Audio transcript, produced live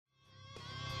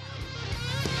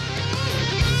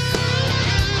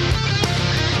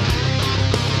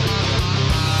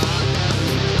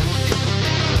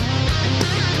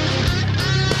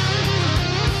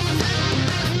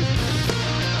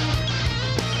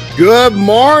Good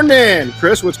morning,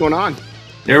 Chris. What's going on?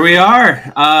 There we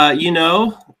are.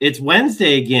 It's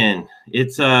Wednesday again.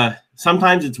 It's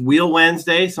sometimes it's Wheel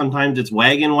Wednesday, sometimes it's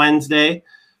Wagon Wednesday.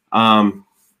 I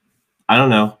don't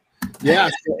know. Yeah.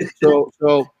 So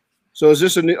is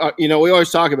this a new? We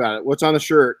always talk about it. What's on the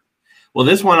shirt? Well,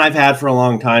 this one I've had for a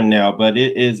long time now, but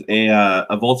it is a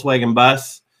Volkswagen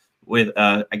bus with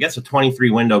I guess a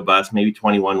 23 window bus, maybe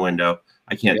 21 window.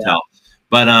 I can't tell,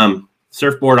 but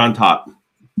surfboard on top.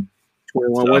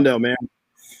 21 window, man.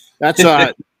 That's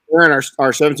we're in our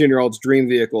 17-year-old's dream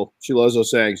vehicle. She loves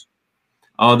those things.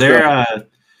 Oh,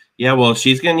 well,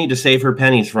 she's gonna need to save her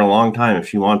pennies for a long time if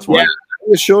she wants one. Yeah,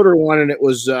 I just showed her one, and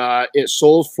it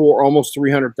sold for almost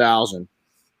 $300,000.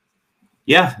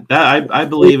 Yeah, I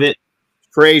believe it.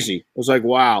 Crazy. I was like,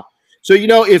 wow. So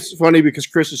it's funny because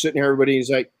Chris is sitting here, everybody. He's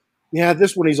like, yeah,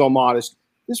 this one. He's all modest.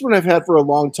 This one I've had for a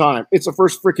long time. It's the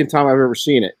first freaking time I've ever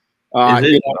seen it.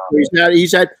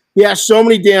 He's had so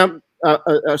many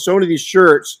so many of these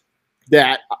shirts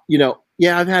that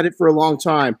I've had it for a long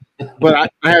time, but I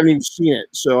haven't even seen it.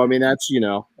 So I mean, that's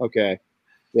okay.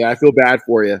 Yeah, I feel bad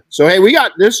for you. So hey,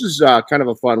 this is kind of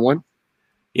a fun one.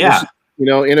 Yeah,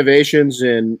 innovations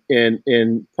and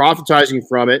profitizing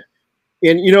from it,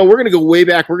 and we're gonna go way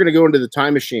back. We're gonna go into the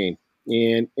time machine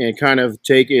and kind of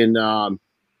take and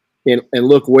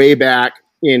look way back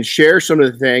and share some of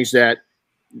the things that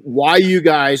why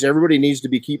everybody needs to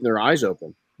be keeping their eyes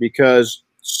open, because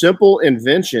simple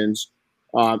inventions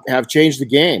have changed the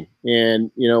game. And,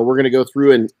 we're going to go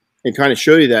through and kind of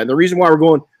show you that. And the reason why we're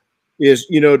going is,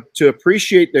 to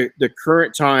appreciate the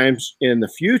current times in the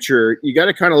future, you got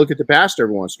to kind of look at the past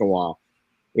every once in a while.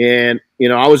 And,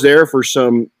 I was there for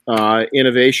some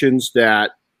innovations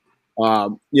that,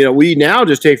 we now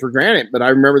just take for granted, but I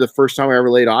remember the first time I ever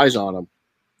laid eyes on them.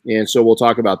 And so we'll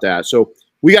talk about that. So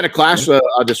we got a class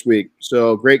this week.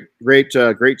 So great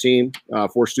team.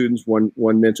 4 students, one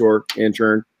mentor,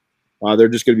 intern. They're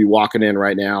just going to be walking in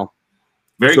right now.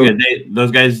 Very good.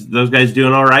 Those guys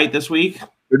doing all right this week?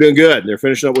 They're doing good. They're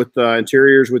finishing up with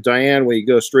interiors with Diane. We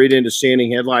go straight into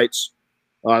sanding headlights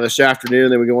this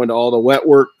afternoon. Then we go into all the wet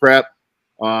work prep,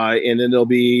 and then they'll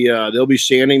be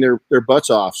sanding their butts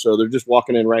off. So they're just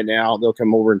walking in right now. They'll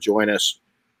come over and join us.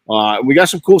 We got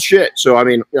some cool shit. So, I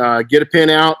mean, get a pen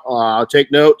out,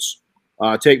 take notes,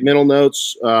 take mental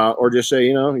notes, or just say,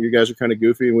 you guys are kind of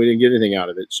goofy and we didn't get anything out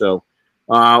of it. So,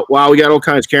 wow, we got all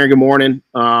kinds. Karen, good morning.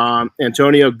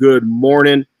 Antonio, good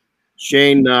morning.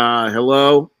 Shane,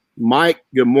 hello. Mike,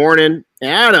 good morning.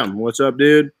 Adam, what's up,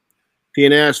 dude?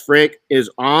 PNS, Frank is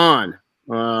on.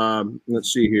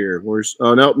 Let's see here.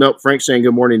 Nope. Frank's saying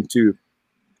good morning to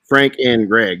Frank and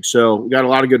Greg. So we got a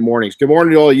lot of good mornings. Good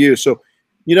morning to all of you. So,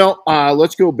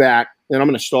 let's go back, and I'm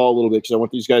going to stall a little bit because I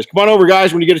want these guys. Come on over,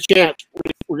 guys. When you get a chance,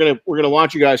 we're gonna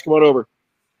launch you guys. Come on over.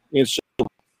 And so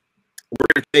we're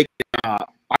going to take. I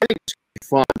think it's going to be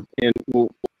fun, and we'll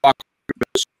walk through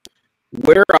this.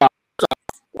 Where,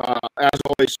 as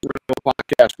always, we're going to do a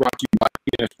podcast brought to you by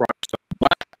PNS Products. So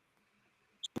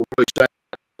we're really excited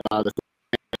that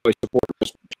they support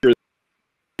us.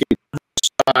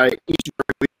 Each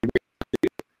week.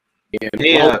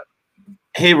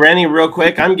 Hey, Renny, real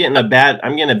quick. I'm getting a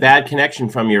bad connection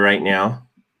from you right now.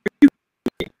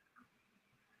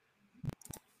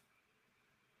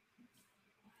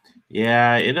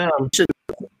 Yeah,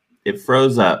 it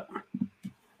froze up.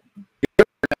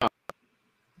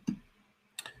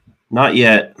 Not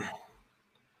yet.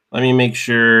 Let me make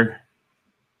sure.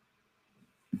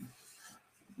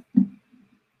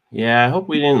 Yeah, I hope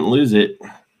we didn't lose it.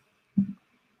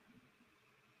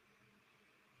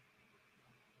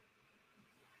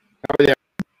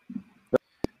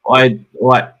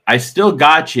 Well, I still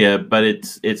got you, but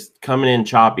it's coming in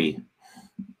choppy.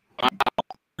 Wow.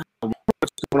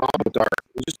 What's going on with our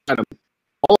just kind of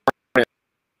all around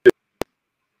it?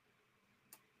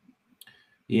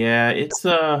 Yeah, it's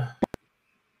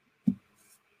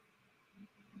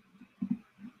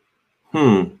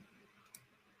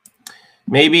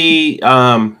maybe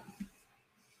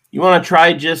you want to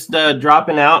try just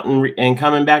dropping out and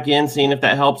coming back in, seeing if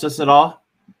that helps us at all.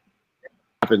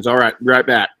 Happens. All right, right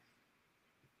back.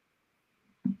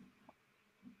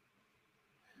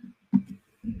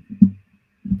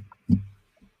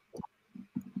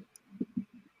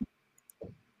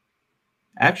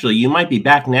 Actually, you might be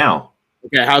back now.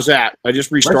 Okay, how's that? I just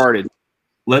restarted.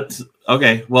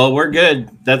 Okay, well, we're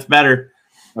good. That's better.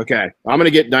 Okay, I'm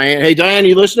gonna get Diane. Hey, Diane,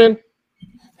 you listening?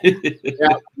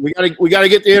 Yeah, we gotta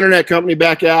get the internet company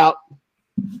back out.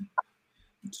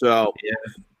 So yeah.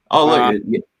 Oh, look.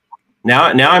 Now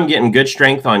I'm getting good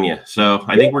strength on you. So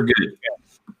I think we're good.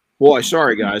 Boy,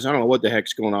 sorry, guys. I don't know what the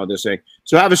heck's going on with this thing.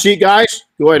 So have a seat, guys.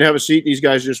 Go ahead and have a seat. These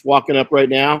guys are just walking up right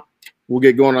now. We'll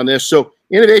get going on this. So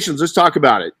innovations, let's talk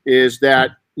about it, is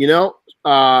that,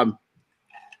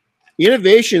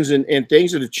 innovations and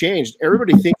things that have changed.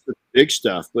 Everybody thinks the big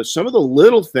stuff, but some of the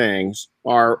little things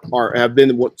have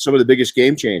been some of the biggest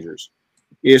game changers.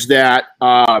 Is that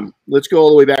let's go all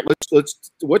the way back.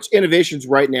 What's innovations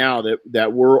right now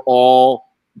that we're all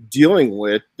dealing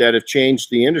with that have changed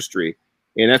the industry,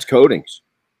 and that's coatings.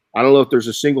 I don't know if there's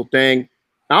a single thing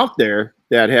out there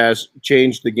that has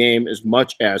changed the game as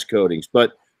much as coatings,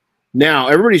 but now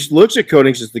everybody looks at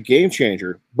coatings as the game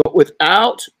changer. But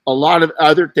without a lot of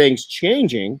other things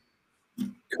changing,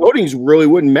 coatings really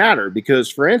wouldn't matter because,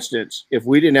 for instance, if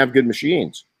we didn't have good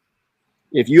machines,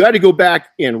 if you had to go back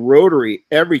and rotary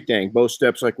everything, both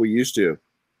steps like we used to,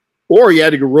 or you had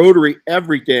to go rotary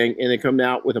everything and then come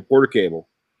out with a porter cable.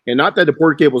 And not that the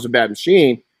porter cable is a bad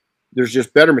machine. There's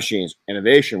just better machines.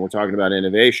 Innovation. We're talking about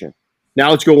innovation. Now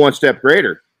let's go one step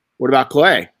greater. What about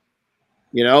clay?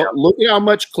 Look at how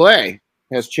much clay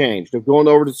has changed. Of going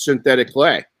over to synthetic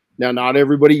clay. Now, not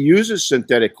everybody uses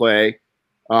synthetic clay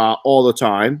all the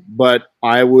time, but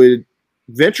I would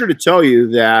venture to tell you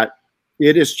that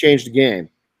it has changed the game.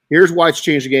 Here's why it's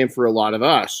changed the game for a lot of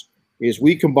us, is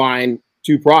we combine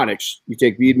two products. You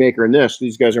take Bead Maker and this.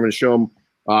 These guys are going to show them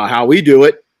how we do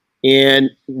it. And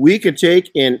we can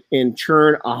take and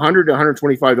churn $100 to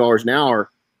 $125 an hour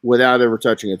without ever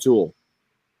touching a tool.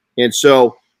 And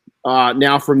so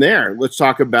now from there, let's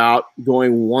talk about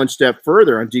going one step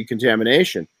further on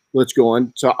decontamination. Let's go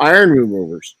on to iron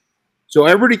removers. So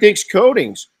everybody thinks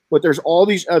coatings, but there's all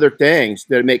these other things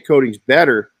that make coatings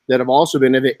better that have also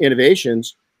been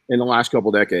innovations in the last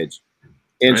couple decades.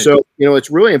 And so, it's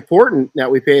really important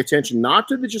that we pay attention not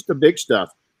to just the big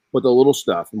stuff, but the little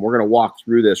stuff. And we're going to walk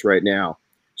through this right now.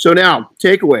 So now,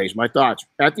 takeaways, my thoughts.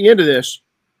 At the end of this,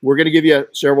 we're going to give you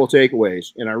several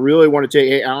takeaways. And I really want to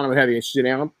take, Alan, I'm going to have you sit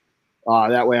down.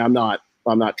 That way I'm not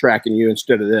tracking you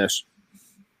instead of this.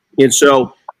 And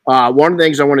so one of the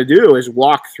things I want to do is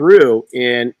walk through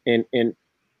and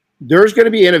there's going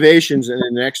to be innovations in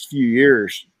the next few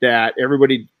years that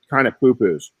everybody kind of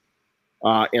poo-poos.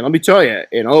 And let me tell you,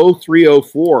 in 03,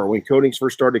 04, when coatings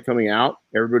first started coming out,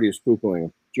 everybody was poo-pooing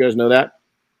them. Did you guys know that?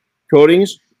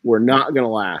 Coatings were not going to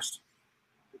last.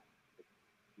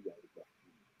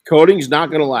 Coating's not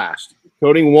going to last.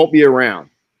 Coating won't be around.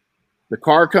 The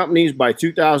car companies, by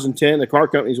 2010, the car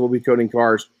companies will be coating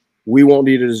cars. We won't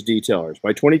need it as detailers.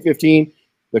 By 2015,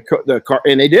 the car,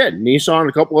 and they did. Nissan and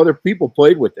a couple other people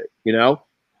played with it.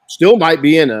 Still might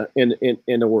be in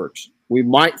the works. We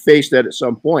might face that at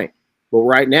some point. But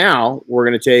right now, we're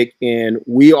going to take, and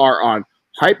we are on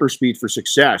hyperspeed for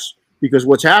success, because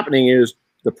what's happening is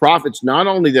the profits, not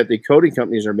only that the coating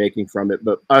companies are making from it,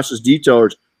 but us as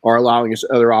detailers are allowing us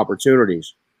other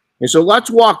opportunities. And so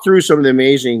let's walk through some of the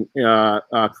amazing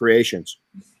creations.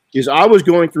 Because I was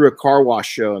going through a car wash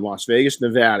show in Las Vegas,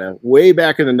 Nevada, way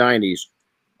back in the 90s.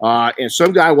 And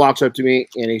some guy walks up to me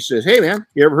and he says, "Hey, man,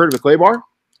 you ever heard of a clay bar?"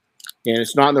 And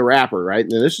it's not in the wrapper, right?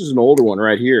 And this is an older one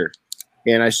right here.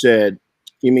 And I said,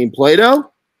 "You mean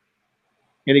Play-Doh?"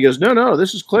 And he goes, No,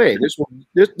 this is clay.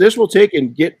 This will take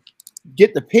and get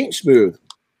the paint smooth."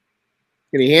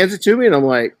 And he hands it to me, and I'm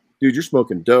like, "Dude, you're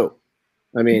smoking dope."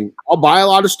 I mean, I'll buy a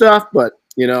lot of stuff, but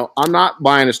I'm not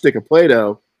buying a stick of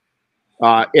Play-Doh.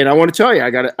 And I want to tell you, I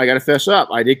got to fess up.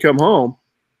 I did come home,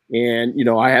 and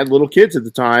I had little kids at the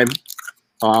time.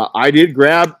 I did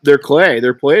grab their clay,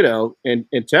 their Play-Doh,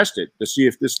 and test it to see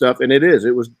if this stuff, and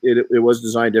it was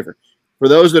designed different. For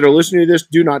those that are listening to this,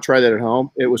 do not try that at home.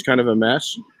 It was kind of a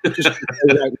mess. Just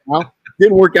right now.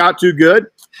 Didn't work out too good.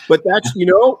 But that's,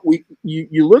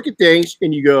 you look at things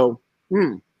and you go,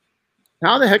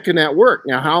 how the heck can that work?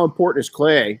 Now, how important has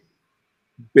clay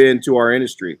been to our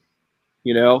industry?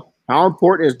 How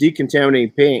important has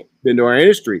decontaminating paint been to our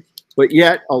industry? But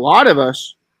yet, a lot of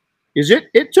us,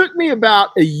 it took me about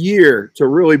a year to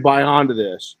really buy onto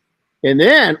this. And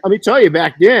then, let me tell you,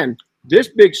 back then, this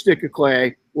big stick of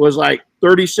clay was like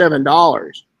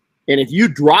 $37. And if you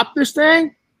drop this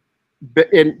thing,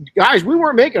 and guys, we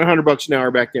weren't making $100 an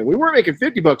hour back then. We weren't making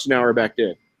 $50 an hour back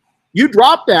then. You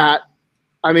drop that,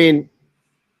 I mean,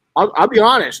 I'll be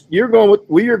honest. You're going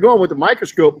with the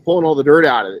microscope and pulling all the dirt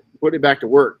out of it, putting it back to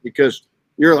work, because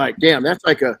you're like, damn, that's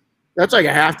like a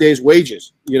half day's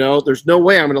wages. There's no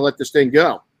way I'm going to let this thing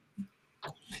go.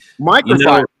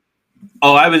 Microfiber.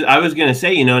 I was going to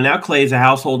say, now clay is a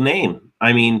household name.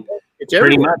 I mean, it's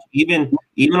pretty much even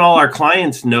all our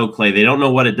clients know clay. They don't know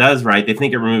what it does, right? They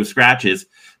think it removes scratches,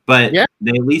 but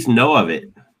they at least know of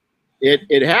it.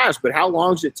 It has, but how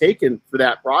long has it taken for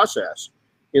that process?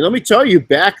 And let me tell you,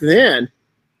 back then,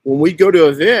 when we go to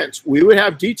events, we would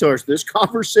have detailers. This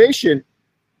conversation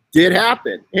did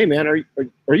happen. Hey, man,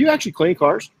 are you actually claying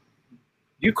cars?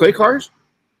 Do you clay cars?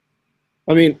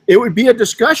 I mean, it would be a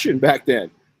discussion back then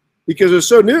because it was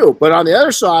so new. But on the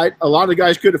other side, a lot of the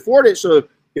guys could afford it. So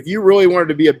if you really wanted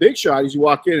to be a big shot, as you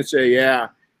walk in and say, yeah,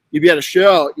 you'd be at a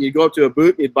show, you'd go up to a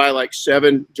booth, you'd buy like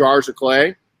 7 jars of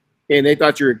clay, and they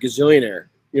thought you were a gazillionaire,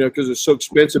 because it was so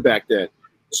expensive back then.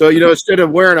 So, instead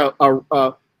of wearing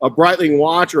a Breitling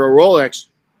watch or a Rolex,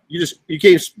 you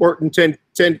came sporting 10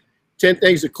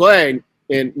 things of clay,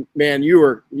 and man, you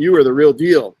were the real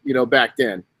deal, back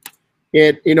then.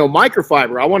 And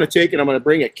microfiber, I want to take it. I'm going to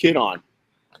bring a kit on.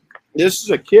 This is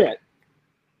a kit.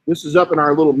 This is up in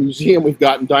our little museum we've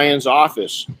got in Diane's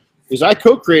office. Is I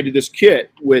co-created this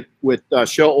kit with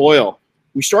Shell Oil.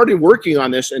 We started working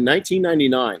on this in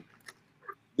 1999.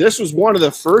 This was one of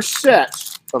the first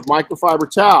sets of microfiber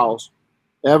towels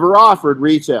ever offered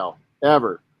retail,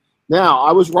 ever. Now,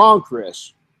 I was wrong,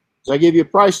 Chris, because I gave you a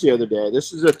price the other day.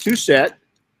 This is a 2 set.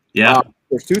 Yeah.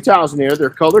 There's 2 towels in there. They're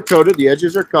color-coded. The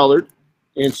edges are colored.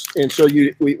 And so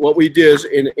what we did is,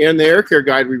 in the air care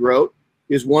guide we wrote,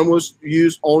 is one was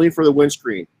used only for the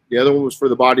windscreen. The other one was for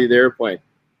the body of the airplane.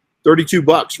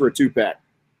 $32 for a 2-pack.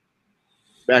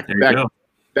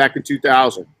 Back in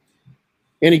 2000.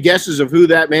 Any guesses of who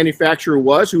that manufacturer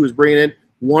was who was bringing in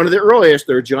one of the earliest?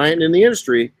 They're a giant in the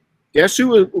industry. Guess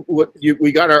who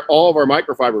we got all of our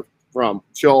microfiber from?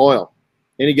 Shell Oil.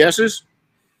 Any guesses?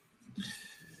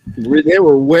 They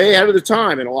were way ahead of the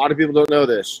time, and a lot of people don't know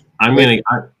this.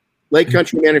 Lake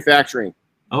Country Manufacturing.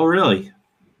 Oh, really?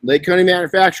 Lake Country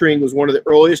Manufacturing was one of the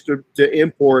earliest to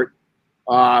import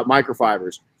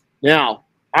microfibers. Now,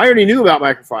 I already knew about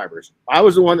microfibers. I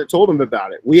was the one that told them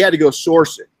about it. We had to go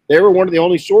source it. They were one of the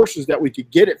only sources that we could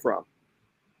get it from.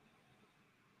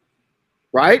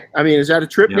 Right? I mean, is that a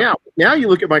trip now? Now you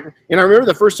look at and I remember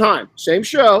the first time, same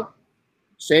show.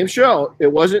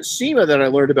 It wasn't SEMA that I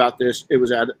learned about this. It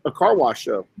was at a car wash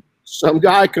show. Some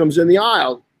guy comes in the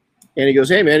aisle, and he goes,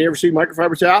 hey, man, you ever seen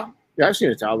microfiber towel? Yeah, I've seen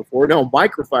a towel before. No,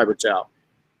 microfiber towel.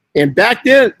 And back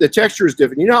then, the texture is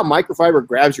different. You know how microfiber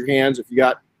grabs your hands if you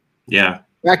got – Yeah.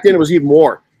 Back then, it was even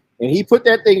more. And he put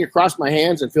that thing across my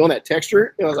hands and feeling that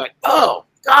texture, and I was like, oh,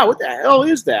 God, what the hell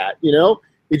is that?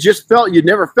 It just felt – you'd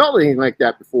never felt anything like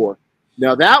that before.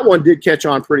 Now, that one did catch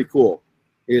on pretty cool.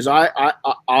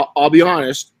 I'll be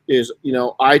honest,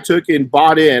 I took and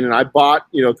bought in, and I bought,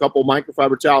 a couple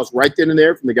microfiber towels right then and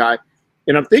there from the guy.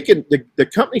 And I'm thinking the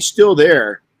company's still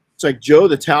there. It's like Joe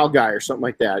the Towel Guy or something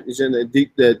like that. He's in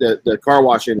the car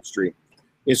wash industry.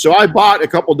 And so I bought a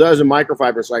couple dozen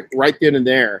microfibers like right then and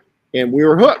there, and we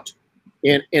were hooked.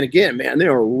 And again, man, they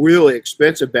were really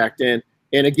expensive back then.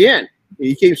 And again,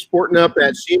 you came sporting up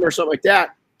at SEMA or something like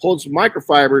that, holding some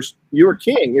microfibers, you were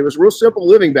king. It was real simple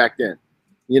living back then.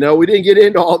 We didn't get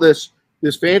into all this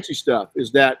fancy stuff.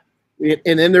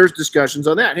 And then there's discussions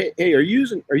on that. Hey, are you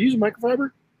using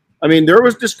microfiber? I mean, there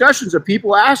was discussions of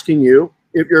people asking you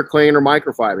if you're claying or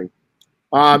microfibering.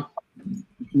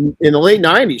 In the late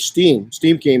 90s,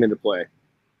 steam came into play.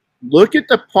 Look at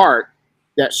the part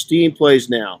that steam plays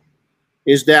now.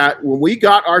 Is that when we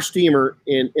got our steamer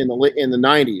in the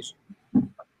 90s,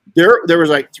 there was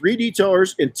like 3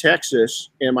 detailers in Texas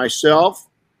and myself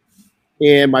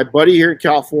and my buddy here in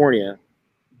California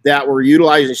that were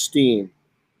utilizing steam.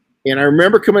 And I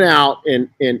remember coming out and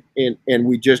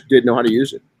we just didn't know how to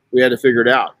use it. We had to figure it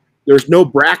out. There's no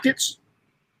brackets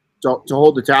to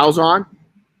hold the towels on.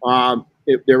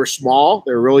 They were small.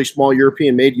 They were really small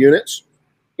European-made units.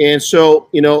 And so,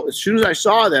 as soon as I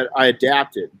saw that, I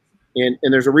adapted. And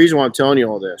there's a reason why I'm telling you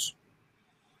all this.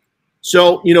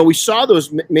 So, we saw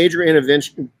those major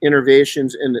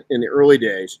innovations in the early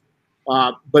days.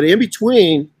 But in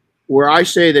between, where I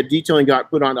say that detailing got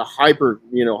put on to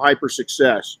hyper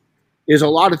success, is a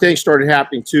lot of things started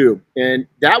happening too. And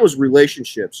that was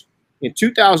relationships. In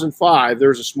 2005, there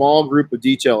was a small group of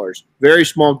detailers, very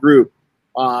small group,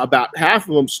 about half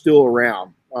of them still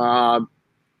around.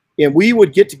 And we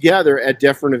would get together at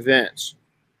different events.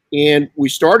 And we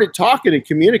started talking and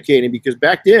communicating because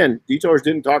back then, detailers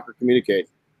didn't talk or communicate.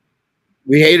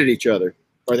 We hated each other,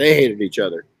 or they hated each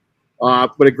other.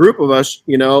 But a group of us,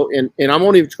 and I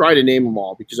won't even try to name them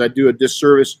all because I do a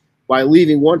disservice by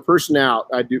leaving one person out.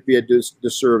 I do be a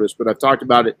disservice, but I've talked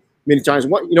about it many times.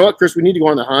 You know what, Chris? We need to go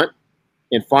on the hunt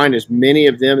and find as many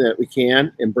of them that we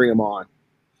can and bring them on.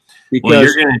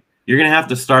 Because you're gonna have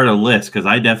to start a list because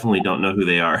I definitely don't know who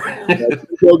they are.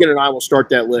 Logan and I will start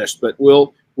that list, but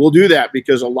we'll do that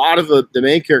because a lot of the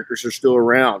main characters are still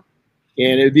around,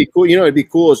 and it'd be cool. It'd be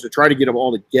cool is to try to get them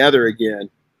all together again.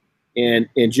 and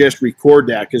just record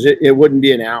that, because it wouldn't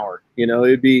be an hour.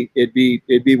 It'd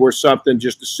be worth something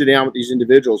just to sit down with these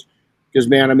individuals, because,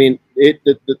 man, I mean,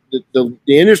 the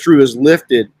industry was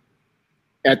lifted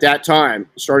at that time,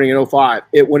 starting in 05.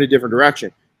 It went a different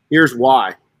direction. Here's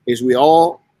why: is we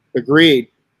all agreed.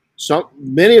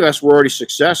 Many of us were already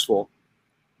successful,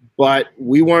 but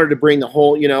we wanted to bring the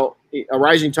whole, a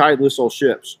rising tide lifts all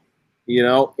ships,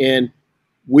 and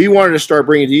we wanted to start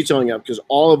bringing detailing up, because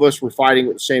all of us were fighting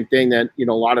with the same thing that, a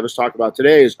lot of us talk about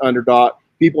today is underdog,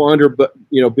 people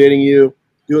bidding you,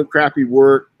 doing crappy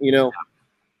work, going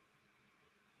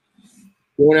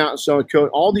out and selling code.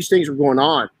 All these things were going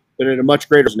on, but at a much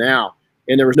greater now.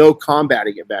 And there was no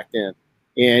combating it back then.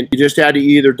 And you just had to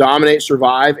either dominate,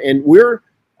 survive. And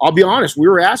I'll be honest, we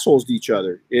were assholes to each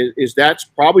other. That's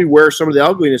probably where some of the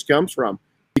ugliness comes from.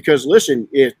 Because listen,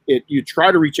 if you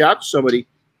try to reach out to somebody,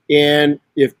 and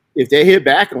if they hit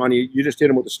back on you, you just hit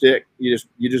them with a stick. You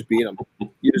just beat them.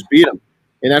 You just beat them.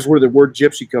 And that's where the word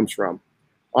gypsy comes from.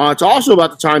 It's also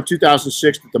about the time,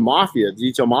 2006, that the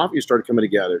detail mafia started coming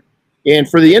together. And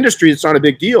for the industry, it's not a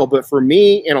big deal. But for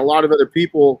me and a lot of other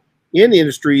people in the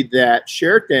industry that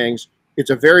share things, it's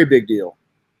a very big deal.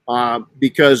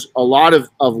 Because a lot of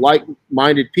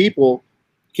like-minded people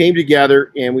came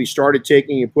together, and we started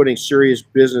taking and putting serious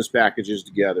business packages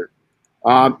together.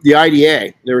 The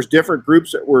IDA, there was different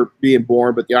groups that were being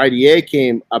born, but the IDA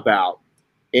came about,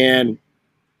 and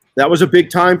that was a big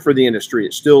time for the industry.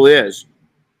 It still is.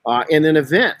 And then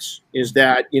events is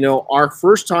that, our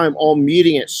first time all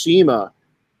meeting at SEMA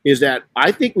is that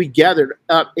I think we gathered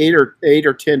up eight or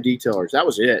 10 detailers. That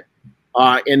was it.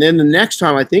 And then the next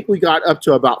time, I think we got up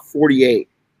to about 48.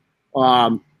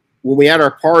 When we had our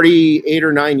party 8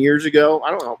 or 9 years ago, I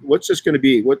don't know, what's this going to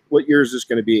be? What year is this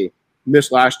going to be?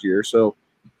 Missed last year, so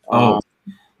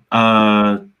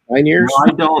 9 years.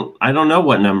 No, I don't know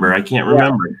what number. I can't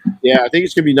remember. Yeah, I think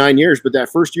it's gonna be 9 years. But that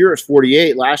first year was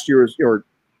 48. Last year was,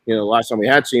 last time we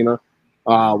had SEMA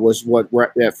was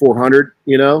we're at 400.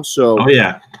 So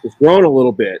it's grown a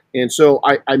little bit. And so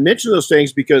I mention those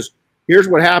things because here's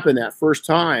what happened that first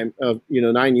time of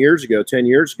 9 years ago, 10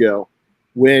 years ago,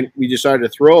 when we decided to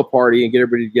throw a party and get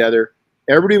everybody together.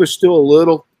 Everybody was still a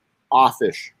little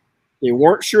offish. They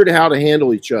weren't sure how to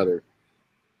handle each other.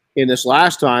 In this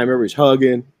last time, everybody's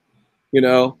hugging, and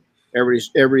I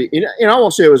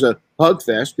won't say it was a hug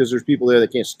fest, because there's people there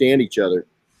that can't stand each other.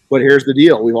 But here's the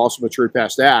deal: we've also matured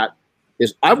past that.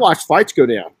 I've watched fights go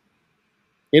down,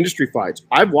 industry fights.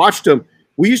 I've watched them.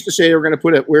 We used to say we were going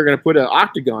to put an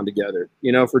octagon together,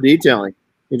 for detailing,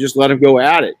 and just let them go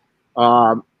at it.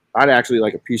 I'd actually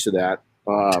like a piece of that.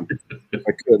 If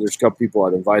I could. There's a couple people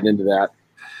I'd invite into that.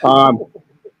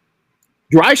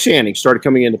 Dry sanding started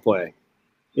coming into play.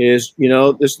 This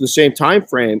is the same time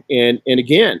frame, and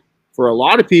again, for a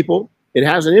lot of people, it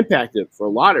hasn't impacted. For a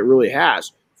lot, it really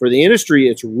has. For the industry,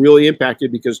 it's really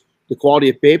impacted because the quality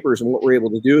of papers and what we're able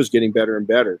to do is getting better and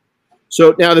better.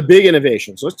 So now the big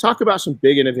innovations. Let's talk about some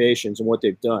big innovations and what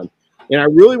they've done. And I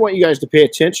really want you guys to pay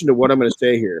attention to what I'm going to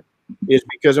say here, is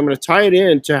because I'm going to tie it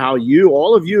in to how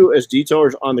all of you as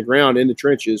detailers on the ground in the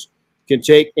trenches can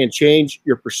take and change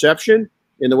your perception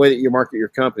in the way that you market your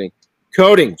company.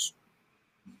 Coatings.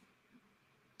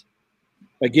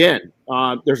 Again,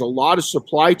 there's a lot of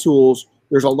supply tools.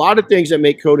 There's a lot of things that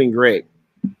make coating great,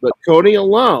 but coating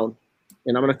alone,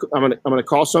 and I'm gonna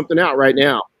call something out right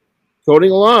now.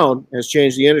 Coating alone has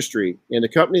changed the industry, and the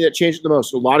company that changed it the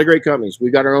most. A lot of great companies.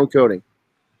 We've got our own coating.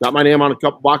 Got my name on a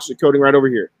couple boxes of coating right over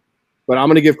here, but I'm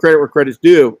going to give credit where credit's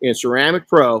due. And Ceramic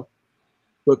Pro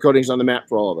put coatings on the map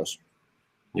for all of us.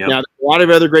 Yep. Now, there's a lot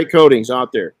of other great coatings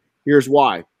out there. Here's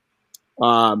why.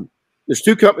 There's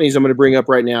two companies I'm going to bring up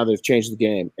right now that have changed the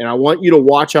game, and I want you to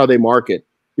watch how they market,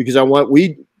 because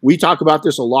we talk about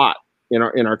this a lot in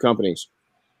our companies.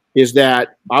 Is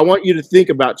that I want you to think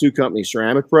about two companies,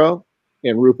 Ceramic Pro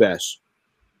and Rupes.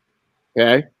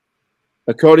 Okay,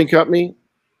 a coating company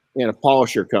and a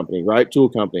polisher company, right? Tool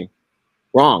company.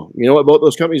 Wrong. You know what both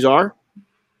those companies are?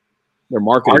 They're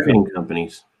marketing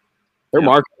companies. They're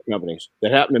marketing companies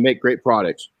that happen to make great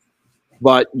products.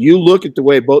 But you look at the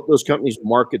way both those companies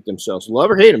market themselves,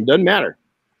 love or hate them, doesn't matter,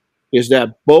 is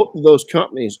that both of those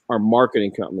companies are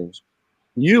marketing companies.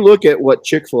 You look at what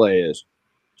Chick-fil-A is.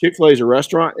 Chick-fil-A is a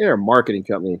restaurant. They're a marketing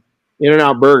company.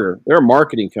 In-N-Out Burger, they're a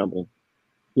marketing company.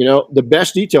 The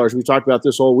best detailers, we talked about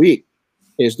this all week,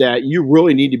 is that you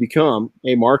really need to become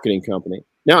a marketing company.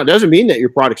 Now, it doesn't mean that your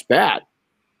product's bad.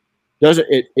 Doesn't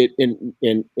it?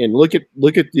 And look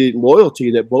at the loyalty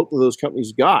that both of those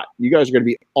companies got. You guys are going to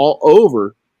be all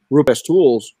over Rupes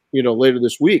Tools, later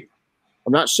this week.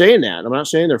 I'm not saying that. I'm not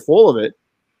saying they're full of it,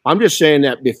 I'm just saying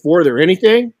that before they're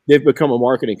anything, they've become a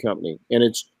marketing company. And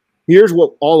here's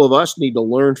what all of us need to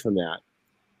learn from that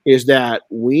is that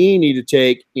we need to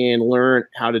take and learn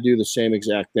how to do the same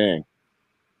exact thing.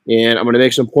 And I'm going to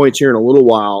make some points here in a little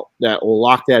while that will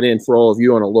lock that in for all of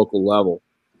you on a local level.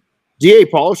 DA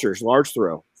polishers, large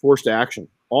throw, forced action,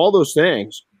 all those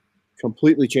things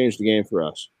completely changed the game for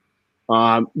us.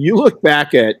 You look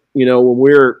back at, when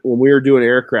we were doing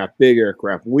aircraft, big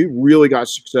aircraft, we really got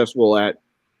successful at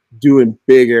doing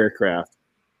big aircraft.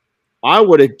 I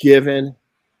would have given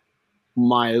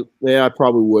I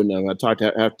probably wouldn't have. Have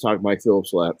to talk to Mike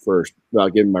Phillips first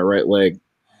about giving my right leg,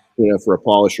 for a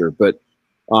polisher. But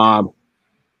I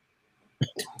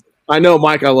know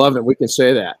Mike, I love him. We can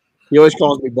say that. He always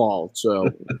calls me bald, so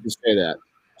we can say that.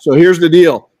 So here's the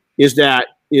deal: is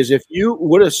if you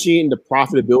would have seen the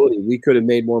profitability we could have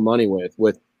made more money with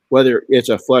whether it's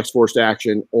a flex forced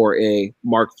action or a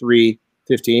Mark III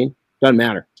 15, doesn't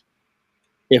matter.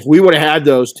 If we would have had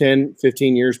those 10,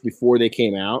 15 years before they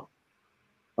came out,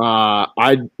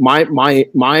 my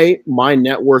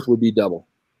net worth would be double.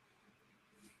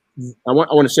 I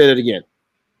want to say that again.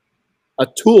 A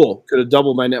tool could have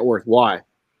doubled my net worth. Why?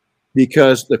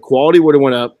 Because the quality would have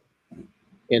went up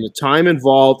and the time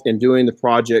involved in doing the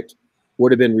project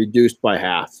would have been reduced by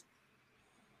half.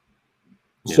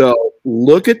 Yeah. So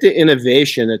look at the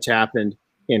innovation that's happened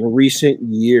in recent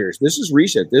years. This is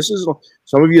recent. This is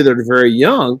some of you that are very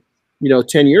young,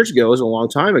 10 years ago is a long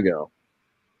time ago,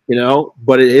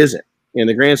 but it isn't. In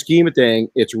the grand scheme of things,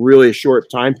 it's really a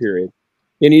short time period.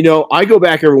 And, I go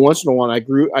back every once in a while,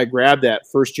 and I grab that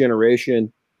first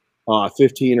generation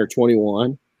 15 or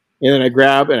 21, and then I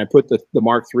grab and I put the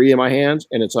Mark III in my hands,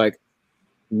 and it's like,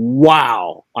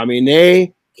 wow. I mean,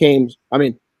 that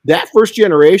first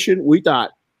generation, we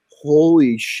thought,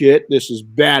 holy shit, this is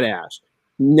badass.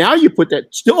 Now you put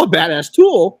that, still a badass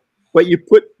tool, but you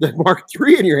put the Mark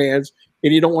III in your hands,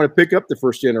 and you don't want to pick up the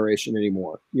first generation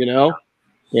anymore,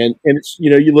 And it's,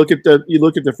 you look at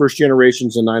the first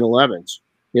generations of 911s,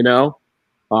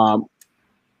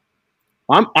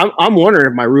 I'm wondering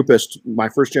if my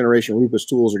first generation Rupus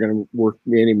tools are going to worth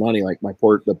me any money like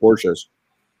the Porsches.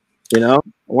 I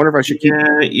wonder if I should keep.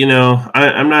 Yeah,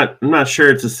 I'm not sure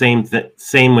it's the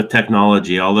same with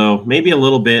technology. Although maybe a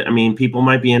little bit. I mean, people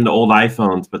might be into old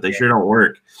iPhones, but they sure don't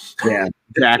work. Yeah,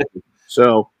 exactly.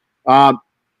 So, now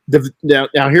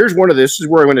here's this is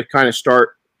where I'm going to kind of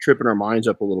start tripping our minds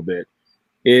up a little bit.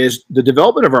 Is the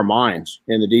development of our minds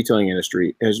in the detailing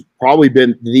industry has probably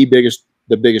been the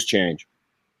biggest change.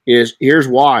 Here's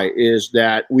why is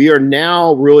that we are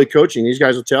now really coaching. These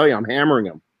guys will tell you I'm hammering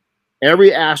them.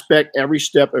 Every aspect, every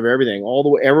step of everything, all the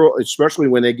way, especially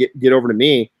when they get over to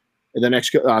me in the next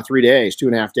 3 days,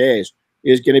 2.5 days,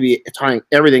 is going to be tying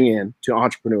everything in to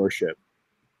entrepreneurship.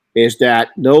 Is that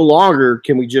no longer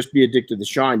can we just be addicted to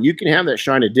shine. You can have that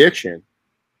shine addiction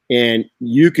and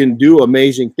you can do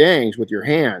amazing things with your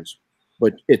hands,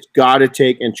 but it's got to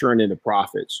take and turn into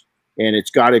profits, and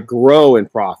it's got to grow in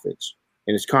profits,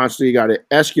 and it's constantly got to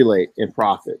escalate in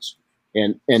profits.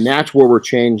 And that's where we're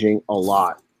changing a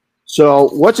lot. So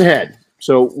what's ahead?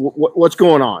 So what's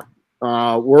going on?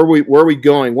 Where are we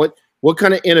going? What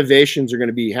kind of innovations are going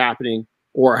to be happening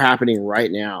or are happening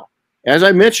right now? As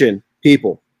I mentioned,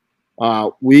 people,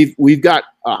 we've got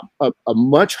a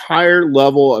much higher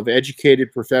level of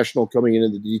educated professional coming into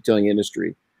the detailing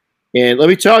industry. And let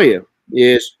me tell you,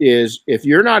 is if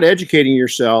you're not educating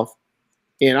yourself,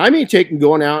 and I mean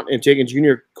going out and taking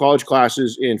junior college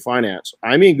classes in finance.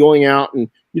 I mean going out, and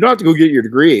you don't have to go get your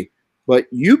degree, but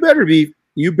you better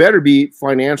be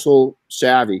financial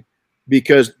savvy,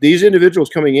 because these individuals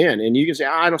coming in, and you can say,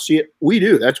 I don't see it. We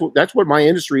do. That's what my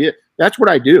industry is. That's what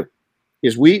I do.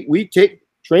 Is we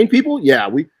train people. Yeah,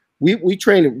 we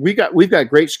train. We've got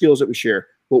great skills that we share.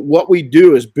 But what we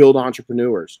do is build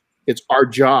entrepreneurs. It's our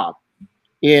job.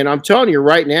 And I'm telling you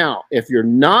right now, if you're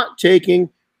not taking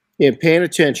and paying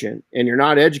attention and you're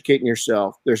not educating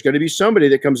yourself, there's going to be somebody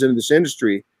that comes into this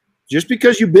industry. Just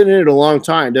because you've been in it a long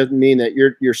time doesn't mean that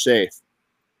you're safe.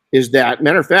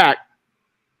 Matter of fact,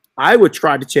 I would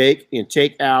try to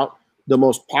take out the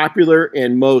most popular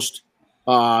and most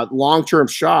long-term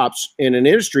shops in an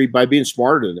industry by being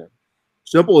smarter than them.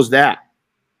 Simple as that.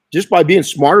 Just by being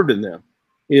smarter than them.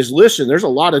 Listen, there's a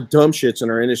lot of dumb shits in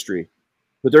our industry,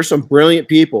 but there's some brilliant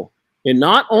people. And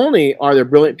not only are there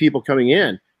brilliant people coming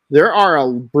in,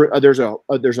 there's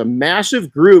a massive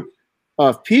group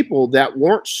of people that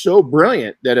weren't so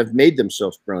brilliant that have made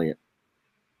themselves brilliant.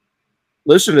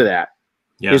 Listen to that.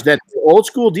 Yeah. Is that old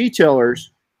school detailers,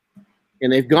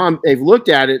 and they've looked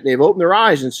at it, they've opened their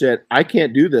eyes and said, it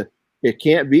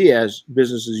can't be as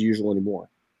business as usual anymore.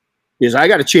 is I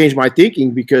got to change my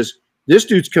thinking because this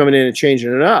dude's coming in and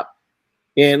changing it up.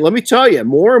 And let me tell you,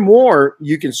 more and more,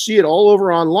 you can see it all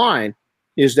over online,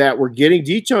 is that we're getting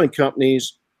detailing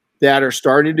companies that are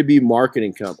starting to be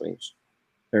marketing companies.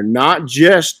 They're not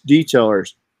just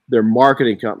detailers, they're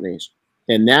marketing companies.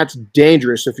 And that's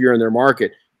dangerous if you're in their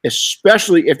market,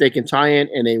 especially if they can tie in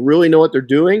and they really know what they're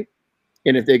doing.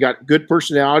 And if they got good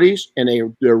personalities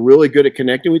and they're really good at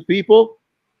connecting with people,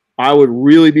 I would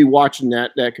really be watching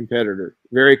that competitor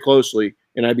very closely,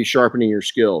 and I'd be sharpening your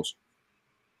skills.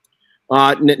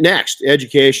 Next,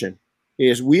 education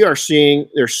is we are seeing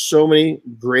there's so many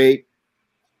great.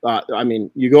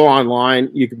 You go online,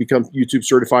 you can become YouTube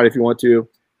certified if you want to,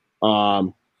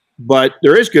 but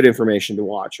there is good information to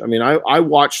watch. I mean, I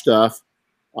watch stuff,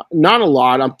 not a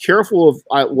lot. I'm careful of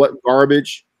what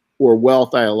garbage or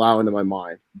wealth I allow into my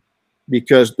mind,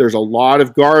 because there's a lot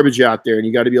of garbage out there, and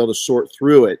you got to be able to sort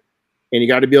through it, and you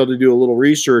got to be able to do a little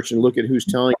research and look at who's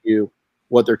telling you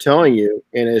what they're telling you,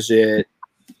 and is it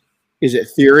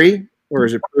theory or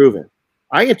is it proven?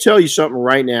 I can tell you something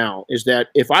right now, is that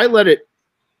if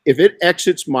it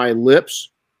exits my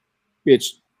lips,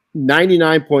 it's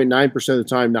 99.9% of the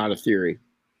time not a theory.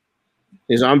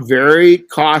 Is I'm very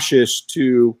cautious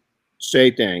to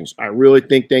say things. I really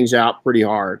think things out pretty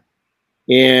hard.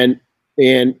 And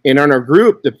on our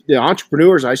group, the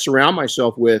entrepreneurs I surround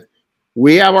myself with,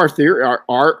 we have our theory,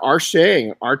 our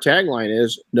saying, our tagline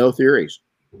is no theories.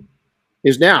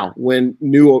 Is now when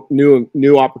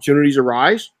new opportunities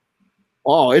arise,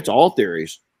 it's all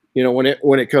theories,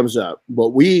 when it comes up. But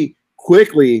we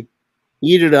quickly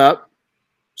eat it up,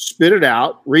 spit it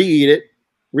out, re-eat it,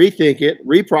 rethink it,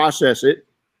 reprocess it,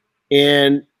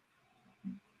 and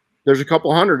there's a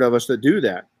couple hundred of us that do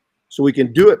that. So we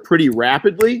can do it pretty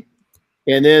rapidly,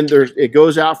 and then it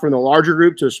goes out from the larger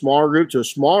group to a smaller group to a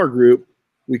smaller group.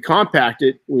 We compact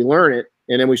it, we learn it,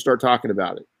 and then we start talking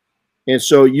about it. And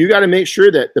so you got to make sure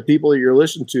that the people that you're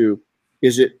listening to,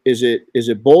 is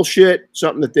it bullshit,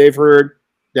 something that they've heard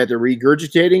that they're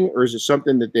regurgitating, or is it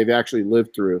something that they've actually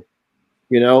lived through?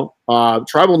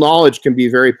 Tribal knowledge can be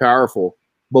very powerful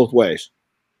both ways.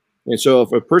 And so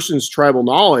if a person's tribal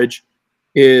knowledge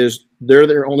is they're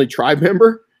their only tribe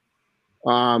member,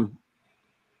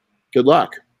 good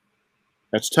luck.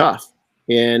 That's tough.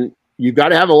 And you've got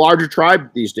to have a larger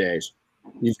tribe these days.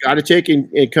 You've got to take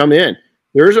and come in.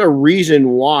 There's a reason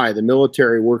why the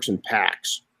military works in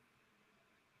packs.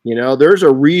 There's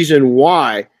a reason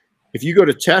why, if you go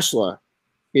to Tesla,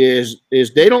 is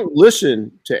they don't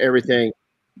listen to everything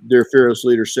their fearless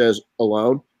leader says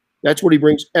alone. That's what he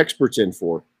brings experts in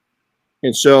for.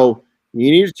 And so you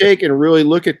need to take and really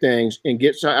look at things and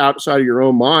get outside of your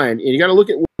own mind. And you got to look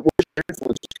at where your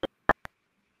influence is coming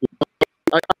from.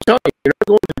 I'm telling you,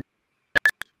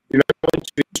 you're not going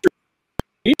to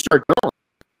you start going.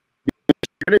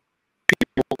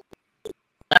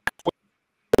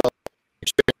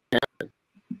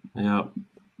 Yeah.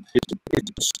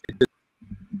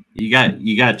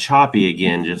 You got choppy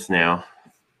again just now.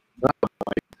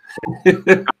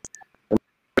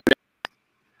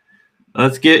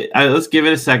 Let's give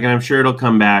it a second. I'm sure it'll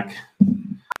come back.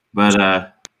 But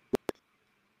I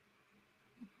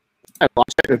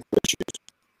lost technical issues.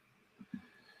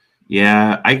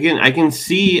 Yeah, I can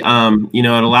see it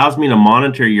allows me to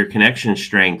monitor your connection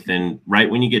strength, and right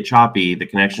when you get choppy, the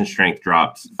connection strength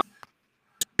drops.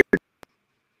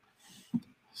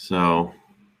 So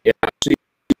yeah,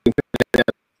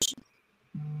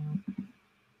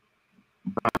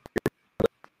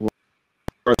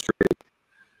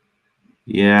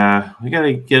 yeah, we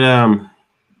gotta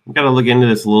look into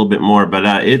this a little bit more,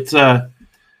 but it's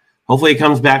hopefully it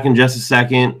comes back in just a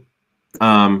second.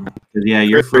 Yeah,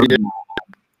 you're frozen.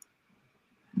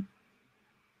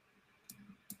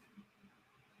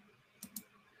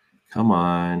 Come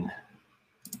on.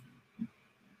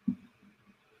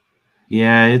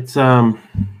 Yeah, it's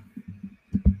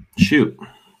shoot.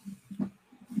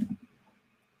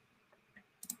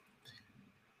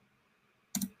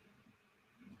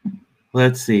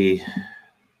 Let's see.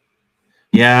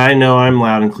 Yeah, I know I'm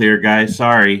loud and clear, guys.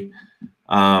 Sorry.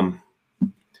 Well,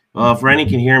 if Renny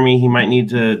can hear me, he might need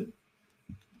to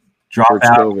drop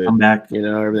out and come back.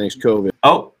 Everything's COVID.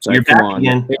 Oh, so you're back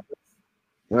again.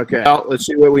 Okay, well, let's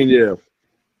see what we can do.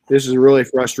 This is really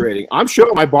frustrating. I'm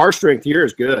showing my bar strength here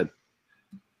is good.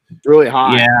 It's really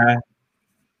high.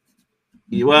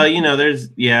 Yeah. Well,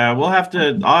 I'll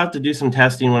have to do some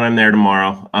testing when I'm there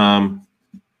tomorrow.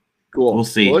 Cool. We'll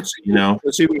see. Well,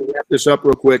 let's see if we can wrap this up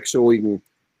real quick so we can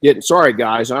get. Sorry,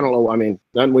 guys. I don't know. I mean,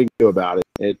 nothing we can do about it.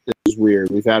 This is weird.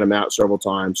 We've had them out several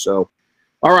times. So,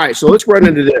 All right, so let's run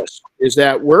into this. Is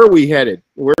that where are we headed?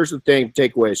 Where's the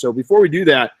takeaway? So before we do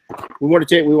that, we want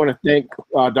to thank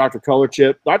Dr. Color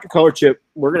Chip. Dr. Color Chip,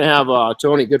 we're going to have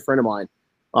Tony, a good friend of mine.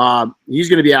 He's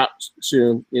going to be out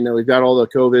soon. We've got all the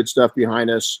COVID stuff behind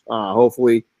us,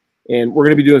 hopefully, and we're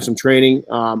going to be doing some training.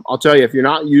 I'll tell you, if you're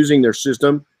not using their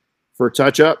system for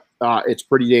touch-up, it's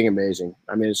pretty dang amazing.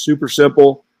 I mean, it's super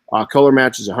simple. Color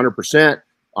match is 100%.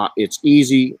 It's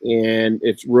easy and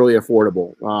it's really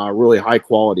affordable, really high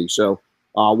quality. So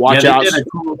watch out.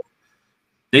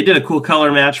 They did a cool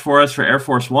color match for us for Air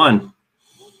Force One.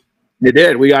 They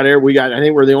did. I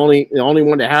think we're the only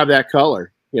one to have that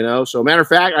color. So matter of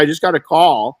fact, I just got a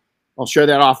call. I'll share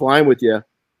that offline with you.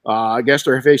 I guess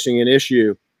they're facing an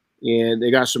issue, and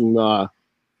they got some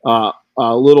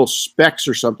little specks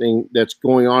or something that's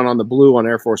going on the blue on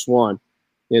Air Force One.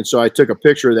 And so I took a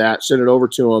picture of that, sent it over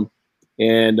to them.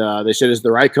 And they said, is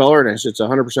the right color? And I said, it's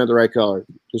 100% the right color.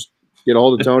 Just get a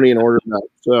hold of Tony and order it up.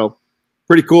 So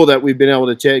pretty cool that we've been able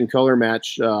to take and color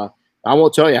match. I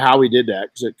won't tell you how we did that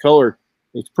because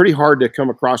it's pretty hard to come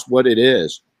across what it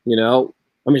is. I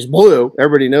mean, it's blue.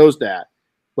 Everybody knows that.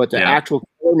 But the actual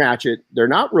color match it, they're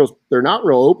not real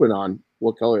open on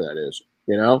what color that is.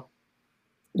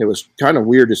 It was kind of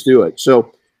weird to do it.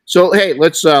 So hey,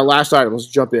 let's last item. Let's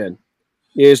jump in.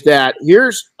 Is that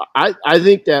I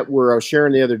think that I was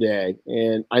sharing the other day,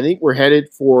 and I think we're headed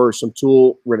for some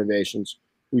tool renovations.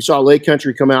 We saw Lake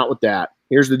Country come out with that.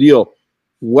 Here's the deal.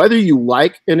 Whether you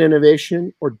like an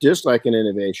innovation or dislike an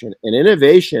innovation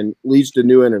leads to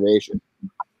new innovation.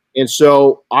 And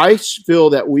so I feel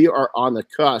that we are on the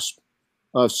cusp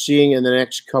of seeing in the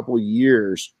next couple of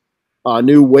years a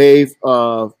new wave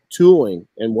of tooling.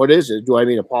 And what is it? Do I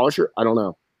mean a polisher? I don't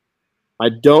know.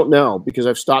 Because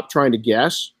I've stopped trying to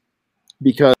guess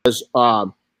because,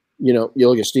 you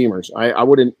look at steamers. I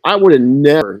would have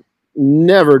never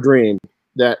dreamed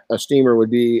that a steamer would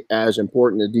be as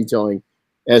important in detailing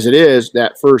as it is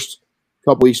that first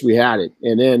couple weeks we had it.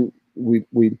 And then the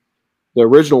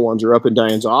original ones are up in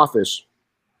Diane's office.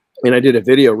 And I did a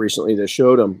video recently that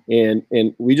showed them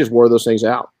and we just wore those things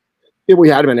out. We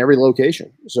had them in every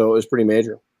location. So it was pretty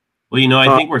major. Well,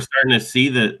 I think we're starting to see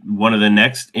that one of the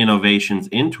next innovations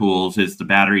in tools is the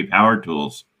battery powered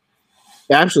tools.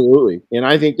 Absolutely. And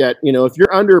I think that,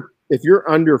 if you're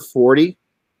under 40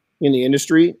 in the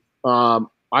industry,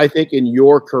 I think in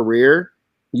your career,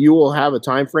 you will have a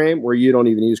time frame where you don't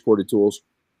even use corded tools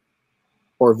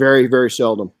or very, very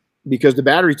seldom because the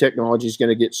battery technology is going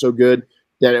to get so good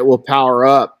that it will power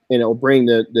up and it will bring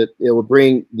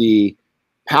the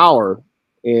power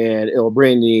and it will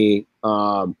bring the,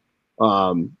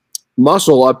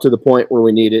 muscle up to the point where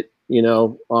we need it,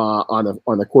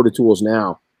 on the corded tools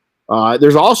now.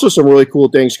 There's also some really cool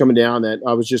things coming down that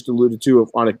I was just alluded to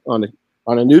on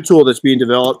a new tool that's being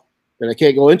developed that I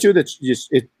can't go into. That's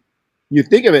just you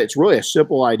think of it, it's really a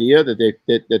simple idea that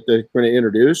they're going to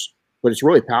introduce, but it's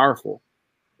really powerful.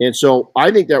 And so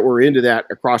I think that we're into that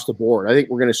across the board. I think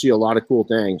we're going to see a lot of cool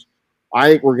things. I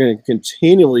think we're going to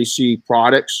continually see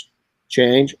products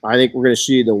change. I think we're going to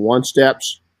see the one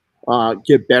steps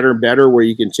get better and better where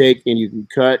you can take and you can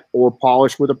cut or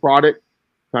polish with a product,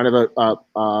 kind of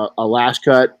a last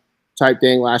cut type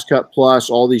thing, last cut plus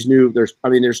all these new,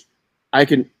 I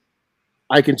can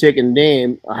take and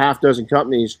name a half dozen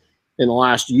companies in the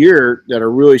last year that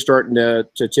are really starting to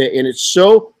take, and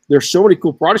there's so many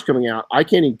cool products coming out. I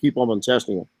can't even keep on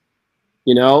testing them,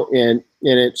 and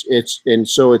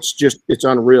it's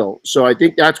unreal. So I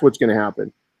think that's what's going to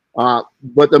happen.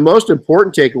 But the most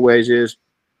important takeaways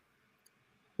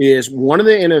is one of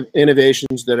the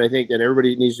innovations that I think that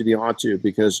everybody needs to be onto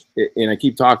and I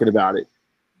keep talking about it,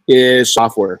 is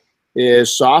software.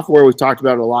 We've talked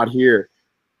about it a lot here.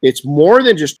 It's more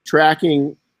than just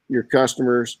tracking your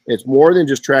customers. It's more than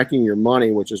just tracking your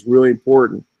money, which is really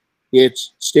important.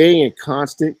 It's staying in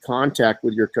constant contact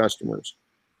with your customers.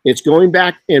 It's going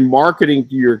back and marketing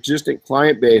to your existing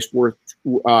client base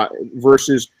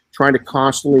versus trying to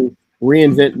constantly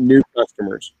reinvent new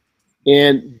customers.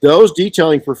 And those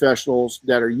detailing professionals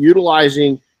that are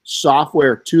utilizing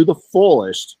software to the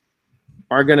fullest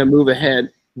are going to move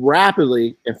ahead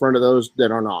rapidly in front of those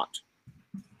that are not.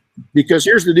 Because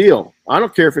here's the deal. I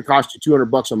don't care if it costs you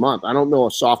 $200 a month. I don't know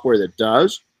a software that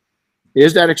does.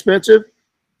 Is that expensive?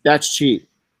 That's cheap.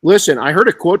 Listen, I heard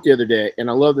a quote the other day,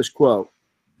 and I love this quote.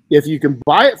 If you can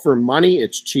buy it for money,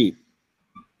 it's cheap.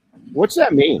 What's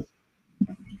that mean?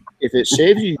 If it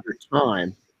saves you your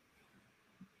time,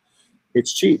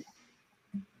 it's cheap.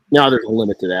 Now, there's a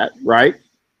limit to that, right?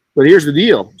 But here's the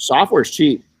deal. Software is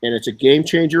cheap, and it's a game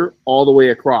changer all the way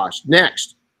across.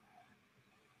 Next,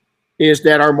 is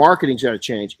that our marketing's got to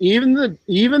change. Even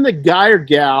the guy or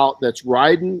gal that's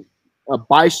riding a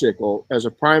bicycle as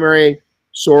a primary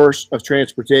source of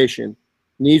transportation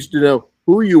needs to know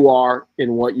who you are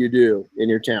and what you do in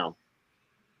your town.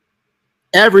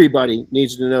 Everybody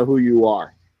needs to know who you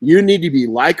are. You need to be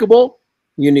likable.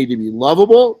 You need to be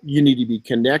lovable. You need to be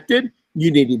connected. You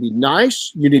need to be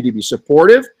nice. You need to be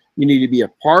supportive. You need to be a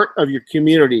part of your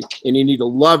community, and you need to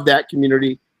love that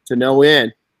community to no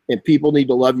end, and people need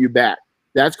to love you back.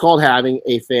 That's called having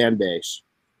a fan base.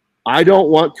 I don't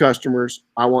want customers.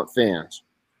 I want fans.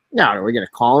 Now, are we going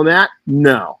to call them that?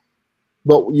 No.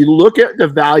 But you look at the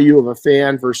value of a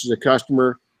fan versus a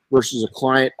customer versus a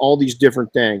client, all these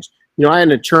different things. You know, I had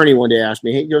an attorney one day ask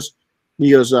me, hey, he goes,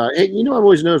 hey, you know, I've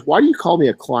always noticed, why do you call me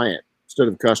a client instead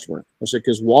of a customer? I said,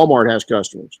 because Walmart has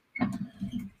customers.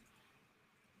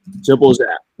 Simple as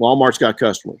that. Walmart's got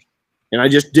customers. And I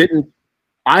just didn't,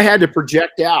 I had to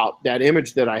project out that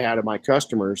image that I had of my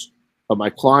customers, of my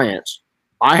clients.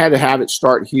 I had to have it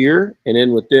start here and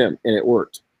end with them, and it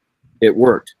worked. It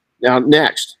worked. Now,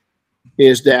 next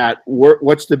is that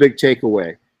what's the big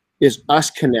takeaway? Is us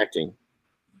connecting.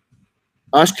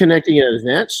 Us connecting at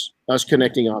events, us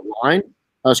connecting online,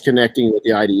 us connecting with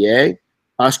the IDA,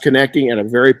 us connecting at a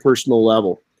very personal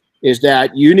level. Is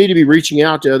that you need to be reaching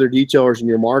out to other detailers in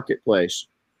your marketplace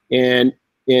and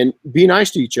be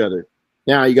nice to each other.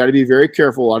 Now, you got to be very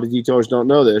careful. A lot of detailers don't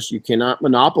know this. You cannot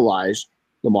monopolize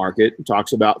the market. It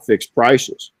talks about fixed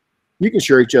prices. You can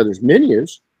share each other's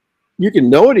menus. You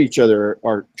can know what each other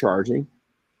are charging,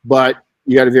 but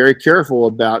you got to be very careful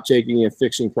about taking and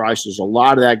fixing prices. A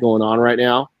lot of that going on right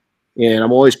now, and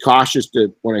I'm always cautious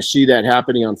to when I see that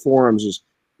happening on forums is,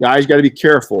 guys, got to be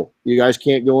careful. You guys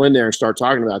can't go in there and start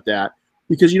talking about that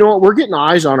because you know what? We're getting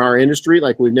eyes on our industry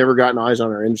like we've never gotten eyes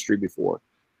on our industry before.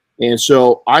 And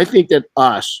so I think that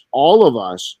us, all of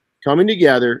us, coming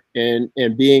together and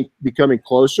becoming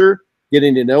closer,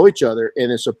 getting to know each other, and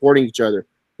then supporting each other,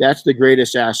 that's the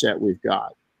greatest asset we've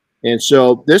got. And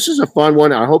so this is a fun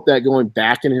one. I hope that going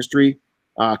back in history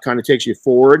kind of takes you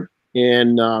forward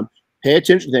and pay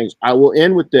attention to things. I will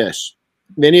end with this.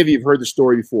 Many of you have heard the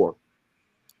story before.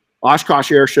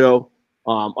 Oshkosh Air Show.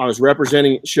 I was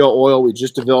representing Shell Oil. We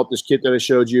just developed this kit that I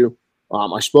showed you.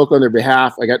 I spoke on their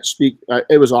behalf. I got to speak.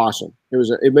 It was awesome. It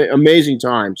was amazing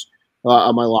times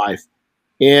of my life.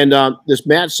 And this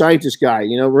mad scientist guy,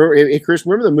 you know, hey, Chris,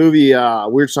 remember the movie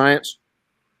Weird Science?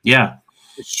 Yeah.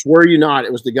 I swear you not.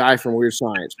 It was the guy from Weird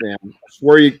Science, man. I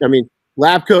swear you. I mean,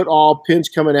 lab coat all, pins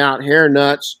coming out, hair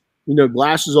nuts, you know,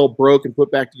 glasses all broke and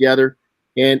put back together.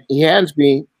 And he hands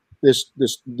me this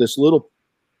little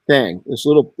thing.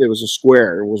 It was a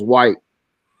square. It was white.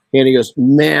 And he goes,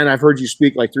 man, I've heard you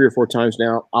speak like 3 or 4 times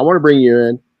now. I want to bring you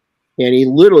in. And he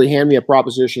literally handed me a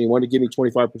proposition. He wanted to give me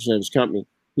 25% of his company.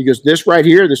 He goes, this right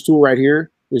here, this tool right here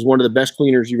is one of the best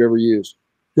cleaners you've ever used.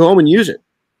 Go home and use it.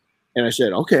 And I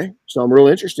said, okay. So I'm real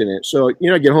interested in it. So, you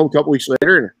know, I get home a couple weeks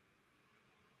later and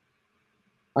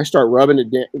I start rubbing it,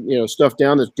 you know, stuff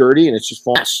down that's dirty and it's just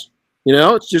false. You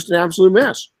know, it's just an absolute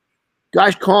mess.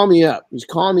 Guys call me up. He's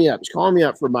calling me up. He's calling me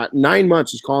up for about 9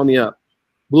 months. He's calling me up.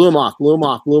 Blew him off.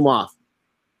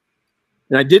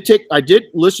 And I did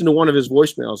listen to one of his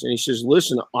voicemails, and he says,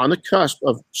 listen, on the cusp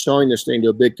of selling this thing to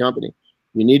a big company,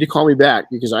 you need to call me back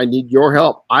because I need your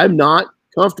help. I'm not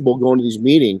comfortable going to these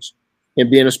meetings and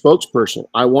being a spokesperson.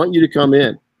 I want you to come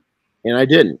in. And I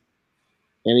didn't.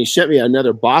 And he sent me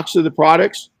another box of the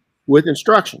products with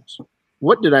instructions.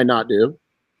 What did I not do?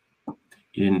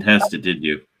 You didn't test it, did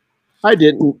you? I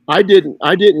didn't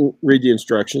read the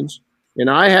instructions. And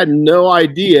I had no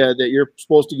idea that you're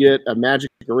supposed to get a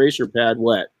magic eraser pad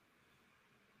wet.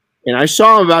 And I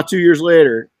saw him about 2 years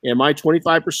later, and my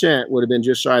 25% would have been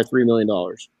just shy of $3 million.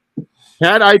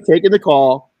 Had I taken the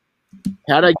call,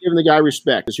 had I given the guy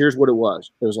respect, because here's what it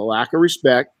was. It was a lack of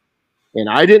respect, and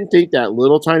I didn't think that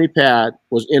little tiny pad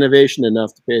was innovation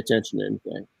enough to pay attention to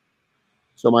anything.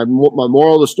 So my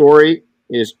moral of the story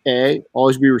is, A,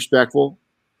 always be respectful,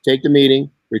 take the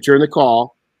meeting, return the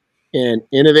call, and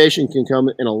innovation can come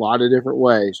in a lot of different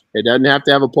ways. It doesn't have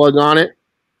to have a plug on it,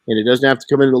 and it doesn't have to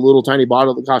come in a little tiny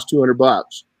bottle that costs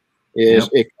 $200. It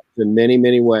comes in many,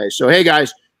 many ways. So, hey,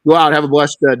 guys, go out, have a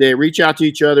blessed day. Reach out to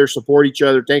each other, support each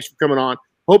other. Thanks for coming on.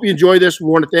 Hope you enjoyed this. We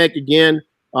want to thank again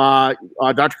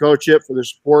Dr. Coachip for the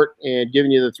support and giving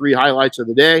you the 3 highlights of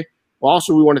the day.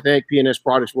 Also, we want to thank P&S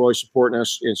Products for always supporting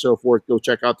us and so forth. Go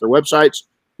check out their websites.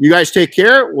 You guys take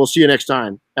care. We'll see you next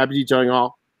time. Happy detailing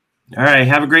all. All right.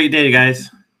 Have a great day, guys.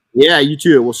 Yeah, you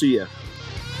too. We'll see you.